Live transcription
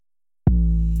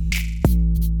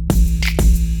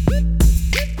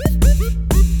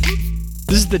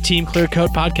the Team Clear Coat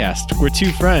podcast. We're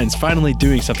two friends finally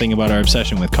doing something about our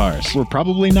obsession with cars. We're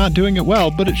probably not doing it well,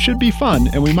 but it should be fun,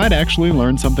 and we might actually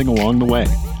learn something along the way.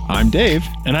 I'm Dave.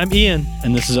 And I'm Ian,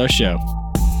 and this is our show.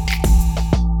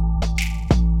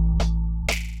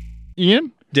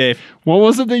 Ian? Dave. What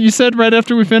was it that you said right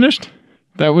after we finished?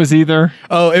 That was either...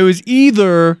 Oh, it was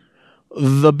either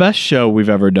the best show we've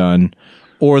ever done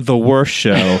or the worst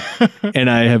show, and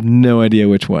I have no idea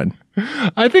which one.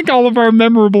 I think all of our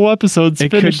memorable episodes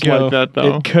finished like that,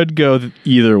 though. It could go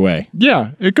either way.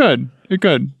 Yeah, it could. It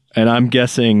could. And I'm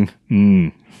guessing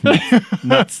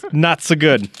not so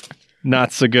good.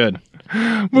 Not so good.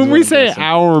 When we say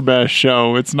our best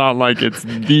show, it's not like it's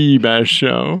the best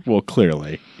show. Well,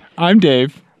 clearly. I'm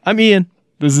Dave. I'm Ian.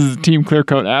 This is Team Clear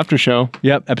Coat After Show.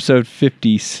 Yep, episode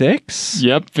 56.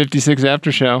 Yep, 56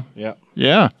 After Show. Yep.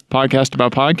 Yeah, podcast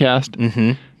about podcast.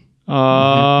 Mm-hmm.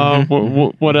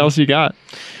 What else you got?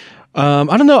 I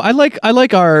don't know. I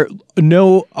like our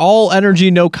no all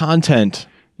energy, no content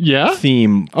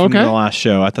theme from the last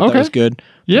show. I thought that was good.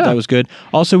 Yeah, that was good.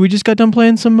 Also, we just got done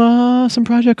playing some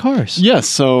Project Cars. Yes.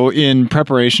 So in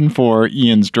preparation for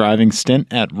Ian's driving stint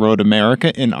at Road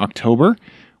America in October,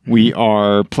 we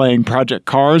are playing Project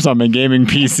Cars on my gaming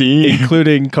PC,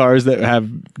 including cars that have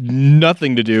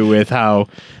nothing to do with how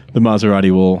the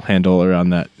Maserati will handle around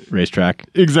that racetrack.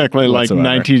 Exactly, whatsoever.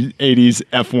 Like 1980s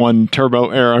F1 turbo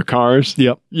era cars.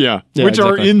 Yep. Yeah, exactly. which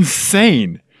are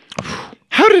insane.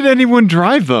 How did anyone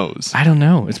drive those? I don't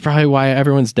know. It's probably why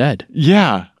everyone's dead.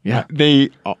 Yeah. Yeah. They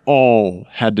all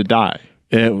had to die.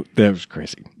 That was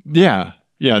crazy. Yeah.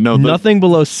 Yeah, no. Nothing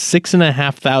below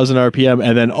 6,500 RPM,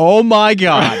 and then, oh my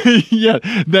God. Yeah,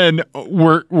 then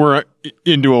we're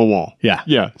into a wall. Yeah.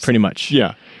 Yeah. Pretty much.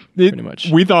 Yeah. Pretty much.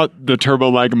 We thought the turbo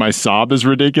lag of my Saab is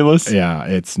ridiculous. Yeah,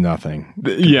 it's nothing.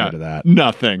 Yeah, to that.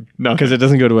 Nothing. Because it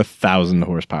doesn't go to 1,000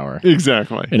 horsepower.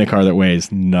 Exactly. In a car that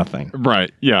weighs nothing. Right.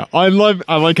 Yeah. I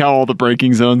like how all the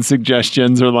braking zone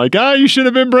suggestions are like, you should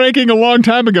have been braking a long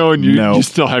time ago, and you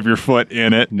still have your foot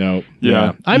in it. No.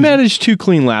 Yeah. I managed 2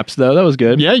 clean laps though. That was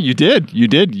good. Yeah, you did.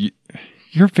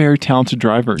 You're a very talented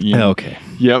driver, Ian. Okay.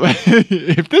 Yep.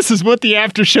 If this is what the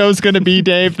after show is going to be,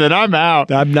 Dave, then I'm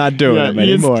out. I'm not doing it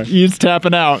anymore. Ian's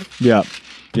tapping out. Yep.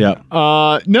 Yep.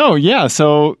 No, yeah.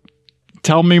 So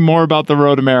tell me more about the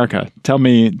Road America. Tell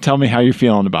me how you're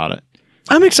feeling about it.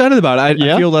 I'm excited about it.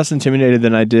 I feel less intimidated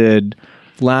than I did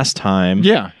last time.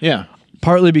 Yeah. Yeah.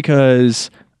 Partly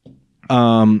because,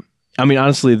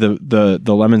 honestly, the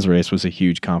Lemons race was a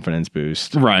huge confidence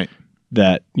boost. Right.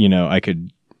 That, I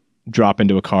could drop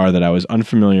into a car that I was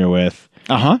unfamiliar with,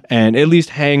 and at least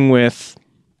hang with,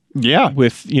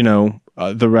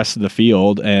 the rest of the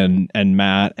field and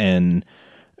Matt and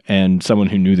someone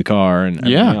who knew the car and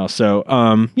everything else. So,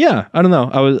 I don't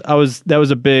know.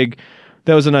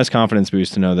 That was a nice confidence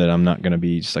boost to know that I'm not going to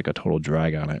be just like a total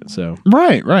drag on it. So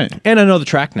right, and I know the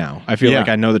track now. I feel like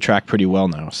I know the track pretty well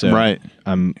now. So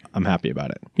I'm happy about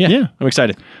it. Yeah, I'm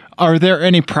excited. Are there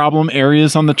any problem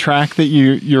areas on the track that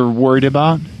you're worried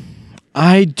about?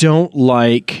 I don't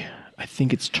like, I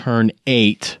think it's turn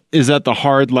 8. Is that the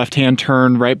hard left-hand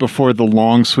turn right before the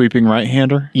long sweeping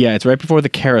right-hander? Yeah, it's right before the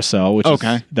carousel, which is,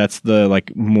 that's the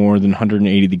more than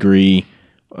 180 degree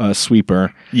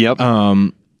sweeper. Yep.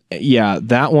 Yeah,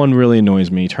 that one really annoys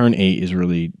me. Turn 8 is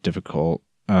really difficult.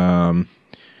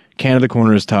 Canada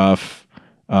corner is tough.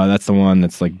 That's the one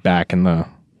that's like back in the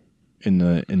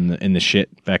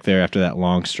shit back there after that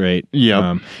long straight.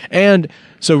 Yeah. And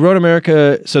so Road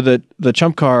America, so the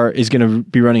Chump car is going to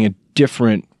be running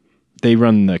they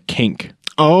run the kink.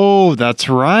 Oh, that's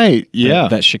right. Yeah.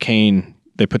 That chicane,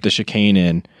 they put the chicane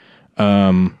in.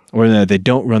 Or they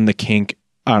don't run the kink.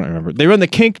 I don't remember. They run the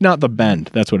kink, not the bend.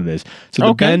 That's what it is. So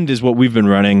the bend is what we've been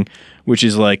running, which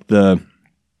is like that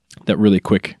really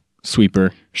quick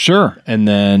sweeper. Sure. And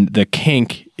then the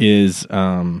kink is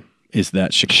that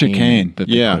chicane that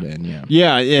they put in.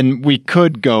 Yeah, and we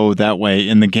could go that way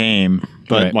in the game,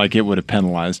 but it would have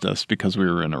penalized us because we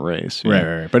were in a race.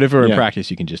 Right. But if we're in practice,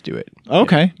 you can just do it.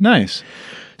 Okay, nice.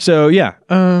 So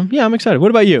I'm excited. What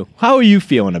about you? How are you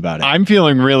feeling about it? I'm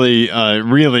feeling really,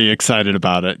 really excited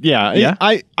about it. Yeah.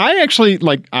 I actually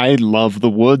I love the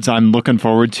woods. I'm looking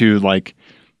forward to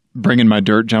bringing my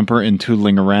dirt jumper and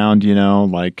tootling around,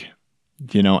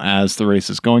 as the race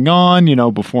is going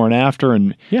on, before and after,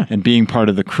 and being part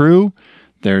of the crew.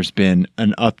 There's been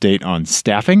an update on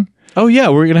staffing. Oh yeah,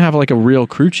 we're gonna have a real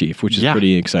crew chief, which is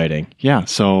pretty exciting. Yeah,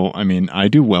 so I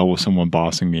do well with someone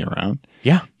bossing me around.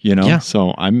 Yeah,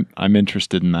 so I'm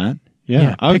interested in that.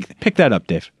 Yeah, pick that up,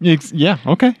 Dave. Yeah,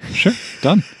 okay, sure,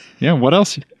 done. Yeah, what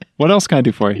else? What else can I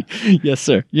do for you? Yes,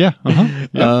 sir. Yeah.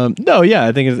 I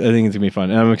think it's gonna be fun.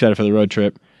 And I'm excited for the road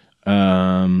trip.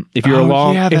 If you're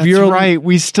along, yeah, if that's you're right.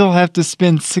 We still have to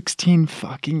spend 16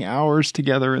 fucking hours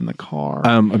together in the car.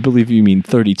 I believe you mean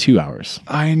 32 hours.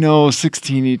 I know,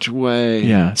 16 each way.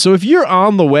 Yeah. So if you're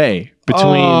on the way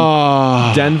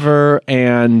between Denver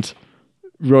and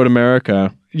Road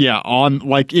America. Yeah,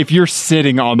 if you're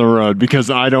sitting on the road, because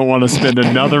I don't want to spend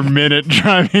another minute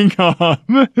driving home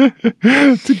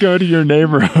to go to your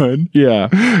neighborhood. Yeah.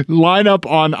 Line up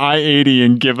on I-80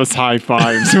 and give us high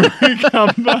fives when we come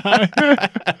by.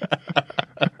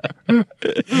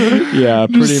 Yeah,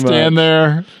 pretty Just much. stand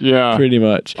there. Yeah. Pretty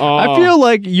much. I feel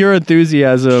like your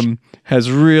enthusiasm has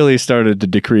really started to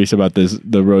decrease about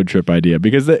the road trip idea,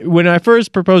 because when I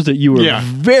first proposed it, you were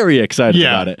very excited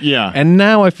about it. Yeah. And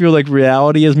now I feel like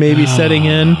reality is maybe setting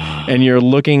in, and you're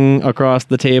looking across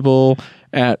the table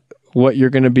at what you're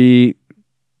going to be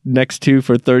next to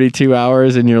for 32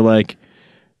 hours, and you're like,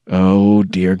 oh,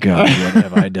 dear God, what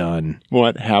have I done?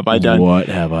 What have I done? What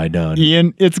have I done?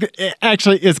 Ian, it's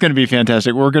going to be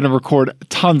fantastic. We're going to record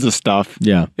tons of stuff.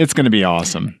 Yeah. It's going to be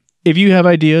awesome. If you have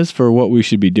ideas for what we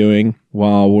should be doing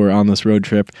while we're on this road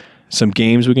trip, some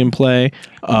games we can play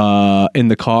in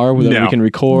the car that we can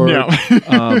record,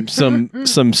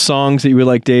 some songs that you would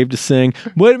like Dave to sing.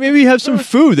 Maybe you have some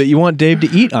food that you want Dave to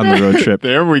eat on the road trip.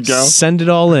 There we go. Send it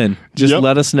all in. Just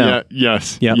let us know. Yeah,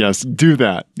 yes. Do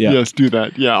that. Yeah. Yes, do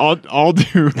that. Yeah, I'll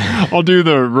do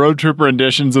the road trip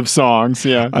renditions of songs.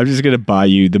 Yeah. I'm just gonna buy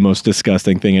you the most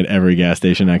disgusting thing at every gas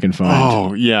station I can find.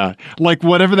 Oh yeah, like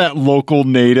whatever that local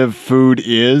native food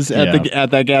is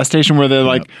at that gas station, where they're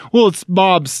like, well, it's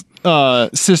Bob's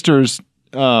sister's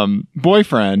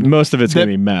boyfriend. Most of it's gonna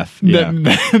be meth. Yeah.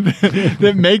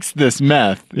 That makes this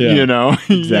meth. Yeah. You know.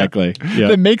 Exactly. Yeah.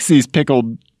 That makes these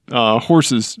pickled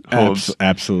horses hooves.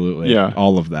 Absolutely. Yeah.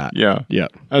 All of that. Yeah. Yeah.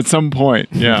 At some point,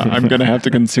 I'm going to have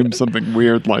to consume something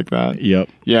weird like that. Yep.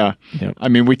 Yeah. Yep. I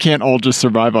mean, we can't all just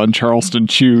survive on Charleston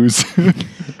chews.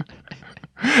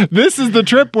 This is the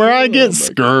trip where I get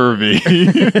scurvy.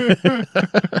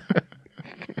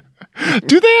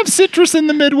 Do they have citrus in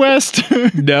the Midwest?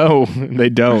 No, they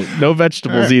don't. No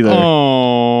vegetables either.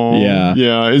 Oh. Yeah.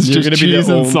 Yeah. It's You're just gonna be cheese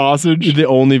and sausage. The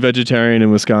only vegetarian in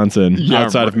Wisconsin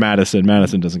outside of right. Madison.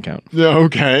 Madison doesn't count. Yeah,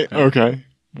 okay.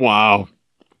 Wow.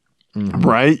 Mm-hmm.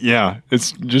 Right? Yeah.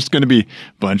 It's just going to be a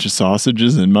bunch of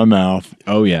sausages in my mouth.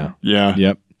 Oh, yeah. Yeah.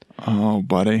 Yep. Oh,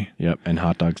 buddy. Yep. And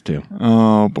hot dogs, too.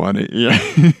 Oh, buddy. Yeah.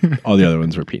 All the other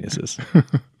ones were penises.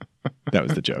 That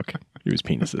was the joke. It was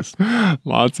penises.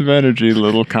 Lots of energy,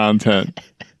 little content.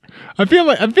 I feel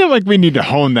like we need to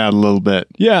hone that a little bit.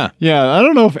 Yeah. Yeah. I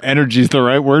don't know if energy is the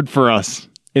right word for us.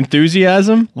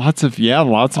 Enthusiasm? Lots of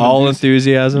all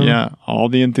enthusiasm. Yeah. All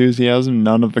the enthusiasm,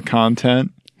 none of the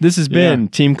content. This has been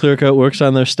Team Clearcoat works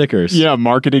on their stickers. Yeah,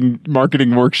 marketing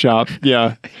workshop.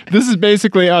 Yeah. This is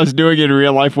basically us doing in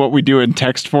real life what we do in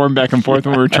text form back and forth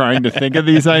when we're trying to think of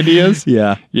these ideas.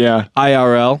 Yeah. Yeah.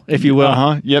 IRL, if you will.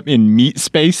 Uh-huh. Yep. In meat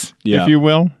space, if you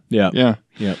will. Yeah. Yeah.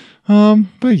 Yep.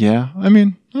 But yeah, I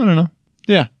mean, I don't know.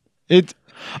 Yeah.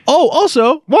 Oh,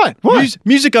 also, what?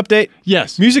 Music update.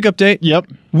 Yes. Music update. Yep.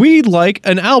 We like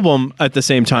an album at the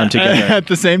same time together. At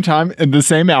the same time, in the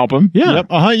same album. Yeah. Yep.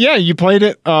 Yeah. You played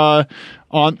it on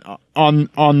my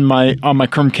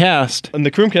Chromecast. On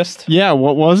the Chromecast. Yeah.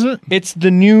 What was it? It's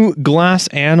the new Glass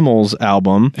Animals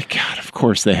album. God, of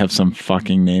course they have some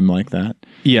fucking name like that.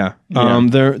 Yeah.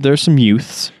 There's some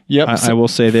youths. Yep. I will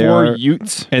say they four are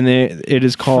youths. And it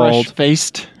is called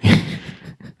Fresh-faced.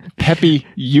 Peppy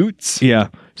youths. Yeah.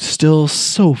 Still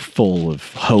so full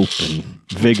of hope and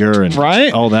vigor and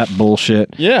all that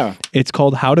bullshit. Yeah. It's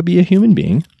called How to Be a Human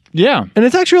Being. Yeah. And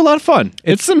it's actually a lot of fun.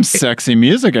 It's some sexy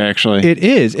music, actually. It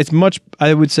is. It's much,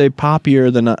 I would say,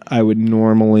 poppier than I would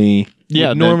normally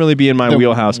be in my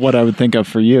wheelhouse. What I would think of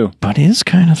for you. But it is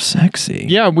kind of sexy.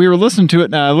 Yeah, we were listening to it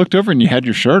and I looked over and you had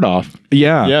your shirt off.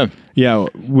 Yeah. Yeah. Yeah,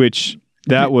 which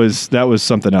that was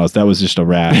something else. That was just a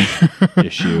rad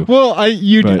issue. Well,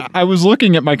 I was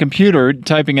looking at my computer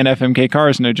typing in FMK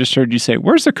cars and I just heard you say,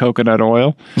 "Where's the coconut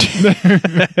oil?"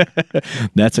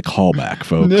 That's a callback,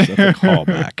 folks. That's a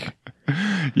callback.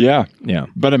 Yeah. Yeah.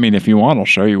 But I mean, if you want, I'll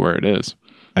show you where it is.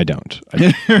 I don't.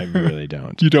 I really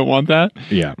don't. You don't want that?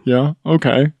 Yeah. Yeah.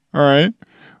 Okay. All right.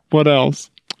 What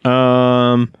else?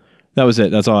 That was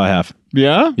it. That's all I have.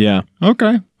 Yeah? Yeah.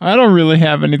 Okay. I don't really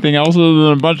have anything else other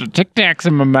than a bunch of Tic Tacs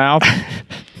in my mouth.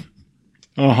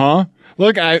 Uh-huh.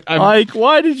 Look, I've Mike,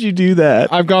 why did you do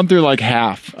that? I've gone through like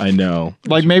half. I know.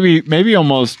 Like maybe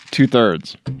almost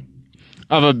 2/3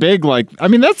 of a big, like, I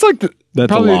mean, that's like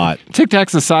that's a lot. Tic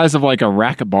Tac's the size of like a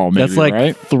racquetball, maybe, that's like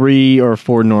right? 3 or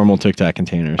 4 normal Tic Tac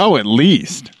containers. Oh, at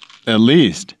least.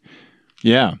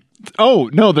 Yeah. Oh,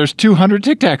 no, there's 200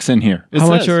 Tic Tacs in here. How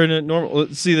much are in a normal?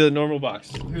 Let's see the normal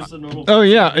box. Here's the normal box. Oh,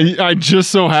 yeah. I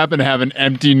just so happen to have an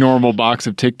empty normal box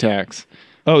of Tic Tacs.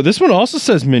 Oh, this one also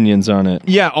says Minions on it.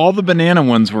 Yeah, all the banana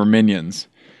ones were Minions.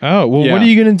 Oh, well, Yeah. what are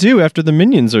you going to do after the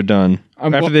Minions are done?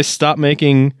 After they stop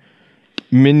making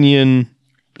Minion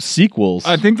sequels?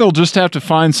 I think they'll just have to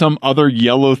find some other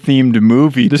yellow-themed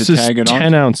movie to tag it on. This is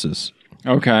 10 ounces.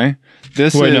 Okay.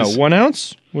 Wait, no, 1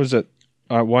 ounce? What is it?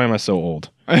 Why am I so old?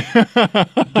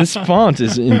 This font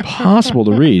is impossible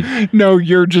to read. No,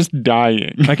 you're just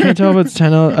dying. I can't tell if it's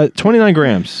 29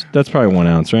 grams. That's probably 1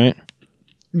 ounce, right?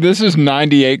 This is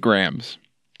 98 grams.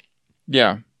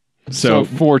 Yeah. So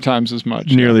 4 times as much.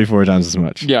 Nearly 4 times as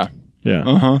much. Yeah. Yeah.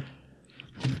 Uh-huh.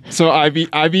 So I've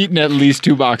eaten at least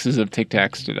 2 boxes of Tic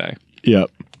Tacs today.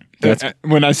 Yep.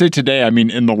 When I say today, I mean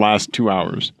in the last 2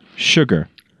 hours. Sugar,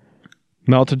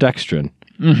 maltodextrin,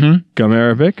 Mm-hmm. gum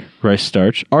arabic, rice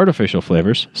starch, artificial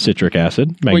flavors, citric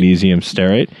acid, magnesium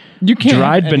stearate, You can't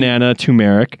dried have any- banana,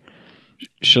 turmeric,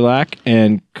 shellac,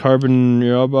 and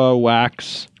carnauba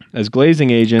wax as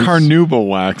glazing agents. Carnauba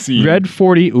wax. Ian. Red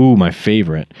 40, ooh, my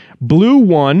favorite. Blue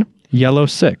 1, yellow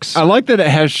 6. I like that it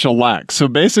has shellac. So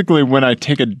basically, when I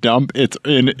take a dump, it's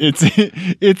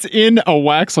in a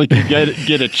wax like you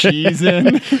get a cheese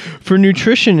in. For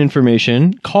nutrition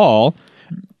information, call.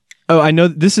 Oh, I know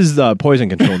this is the poison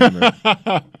control number.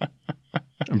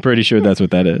 I'm pretty sure that's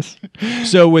what that is.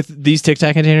 So with these Tic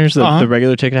Tac containers, the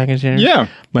regular Tic Tac containers, Yeah.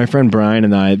 my friend Brian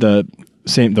and I, the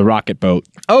rocket boat,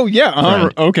 Oh yeah.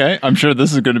 Friend. Okay. I'm sure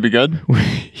this is going to be good.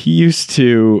 he used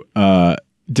to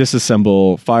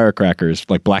disassemble firecrackers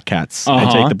like black cats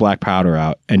and take the black powder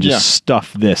out and just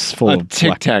stuff this full A of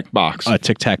Tic Tac box a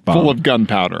Tic Tac bomb full of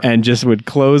gunpowder. and just would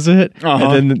close it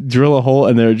and then drill a hole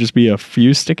and there would just be a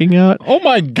fuse sticking out. Oh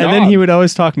my god! And then he would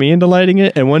always talk me into lighting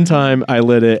it. And one time I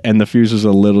lit it and the fuse was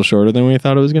a little shorter than we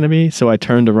thought it was going to be. So I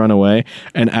turned to run away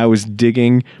and I was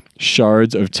digging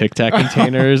shards of Tic Tac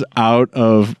containers out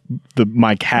of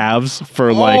my calves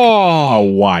for like a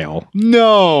while.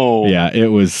 No. Yeah, it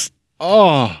was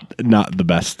not the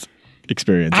best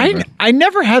experience ever. I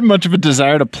never had much of a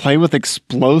desire to play with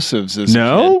explosives as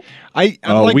a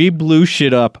kid. We blew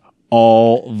shit up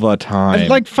all the time.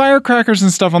 Like firecrackers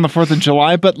and stuff on the 4th of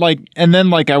July, but and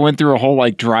then I went through a whole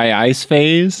dry ice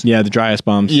phase. Yeah, the dry ice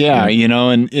bombs. Yeah, in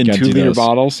 2-liter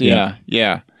bottles. Yeah.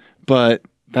 Yeah. But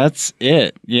that's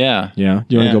it. Yeah. Yeah.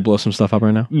 You want to go blow some stuff up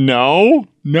right now? No.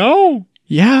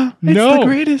 Yeah. It's No. the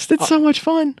greatest. It's so much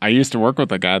fun. I used to work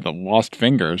with a guy that lost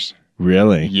fingers.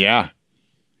 Really? Yeah.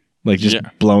 Like just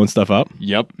blowing stuff up?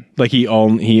 Yep. Like he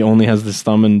only has this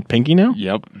thumb and pinky now?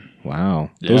 Yep. Wow.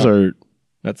 Yeah.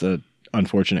 That's a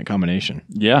unfortunate combination.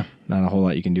 Yeah. Not a whole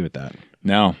lot you can do with that.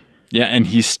 No. Yeah, and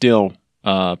he still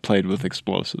played with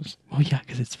explosives. Oh yeah,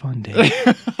 because it's fun, Dave.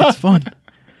 It's fun.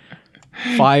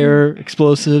 Fire,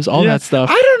 explosives, all that stuff.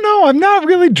 I don't know. I'm not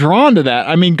really drawn to that.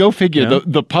 I mean, go figure. No?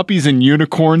 The puppies and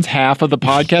unicorns half of the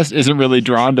podcast isn't really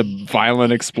drawn to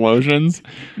violent explosions.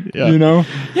 Yeah.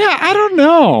 Yeah, I don't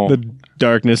know. The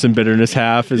darkness and bitterness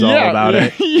half is all about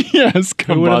it. Yes,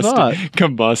 thought?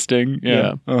 combusting.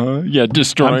 Yeah. Yeah. Yeah,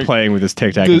 destroying. I'm playing with this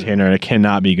Tic Tac container and it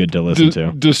cannot be good to listen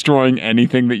to. Destroying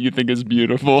anything that you think is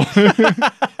beautiful.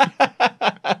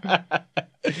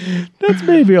 That's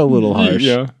maybe a little harsh.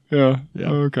 Yeah.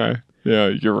 Okay. Yeah,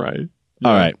 you're right. Yeah.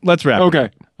 All right, let's wrap. Okay.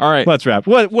 All right. Let's wrap.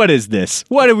 What is this?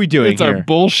 What are we doing It's here? our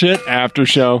bullshit after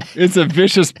show. It's a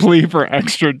vicious plea for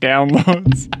extra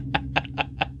downloads.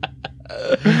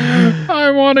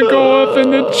 I want to go up in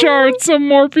the charts so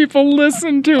more people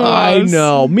listen to us. I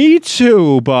know. Me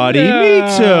too, buddy. Yeah.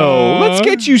 Me too. Let's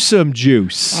get you some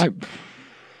juice.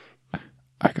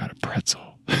 I got a pretzel.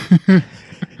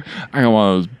 I got one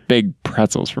of those big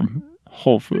pretzels from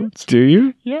Whole Foods. Do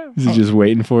you? Yeah. Is he just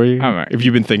waiting for you? All right. If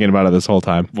you've been thinking about it this whole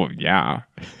time. Well, yeah.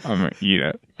 I'm going to eat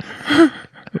it.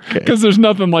 Okay. Because there's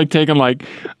nothing like taking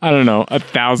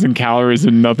 1,000 calories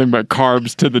and nothing but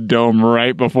carbs to the dome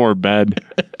right before bed.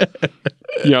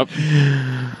 Yep.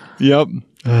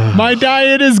 My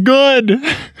diet is good.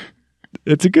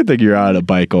 It's a good thing you're on a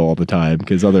bike all the time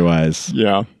because otherwise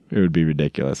it would be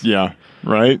ridiculous. Yeah.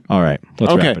 Right? All right.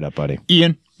 Let's wrap it up, buddy.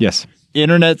 Ian. Yes.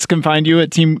 Internets can find you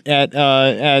at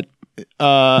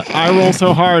I Roll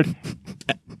So Hard.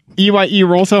 EYE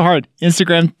Roll So Hard.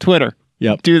 Instagram, Twitter.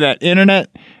 Yep. Do that.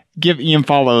 Internet, give Ian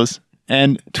follows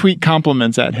and tweet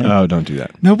compliments at him. Oh, don't do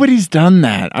that. Nobody's done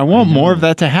that. I want more of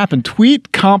that to happen.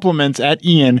 Tweet compliments at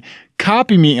Ian.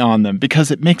 Copy me on them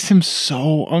because it makes him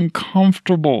so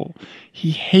uncomfortable. He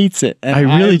hates it. And I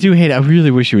really do hate it. I really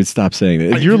wish you would stop saying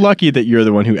that. You're lucky that you're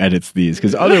the one who edits these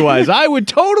because otherwise I would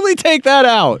totally take that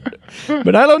out.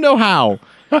 But I don't know how.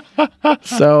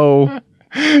 So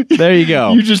There you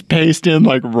go. You just paste in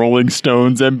like Rolling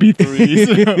Stones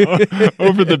MP3s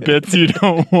over the bits you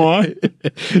don't want.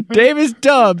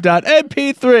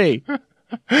 DavisDub.mp3.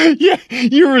 Yeah,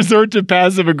 you resort to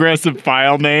passive-aggressive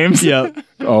file names. Yep.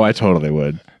 Oh, I totally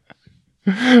would.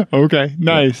 Okay,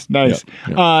 nice. Yep.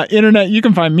 Internet, you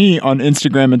can find me on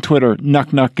Instagram and Twitter,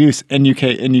 NuckNuckGoose,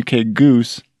 NUK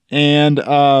Goose. And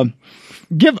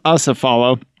give us a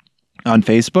follow on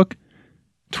Facebook,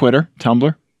 Twitter,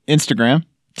 Tumblr, Instagram,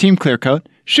 Team Clearcoat.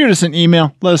 Shoot us an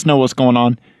email. Let us know what's going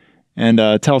on. And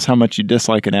tell us how much you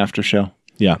dislike an after show.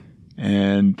 Yeah.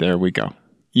 And there we go.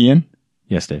 Ian?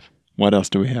 Yes, Dave. What else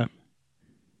do we have?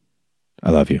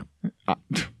 I love you.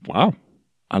 Wow.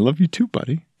 I love you too,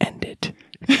 buddy. End it.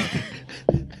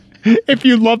 If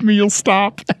you love me, you'll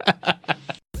stop.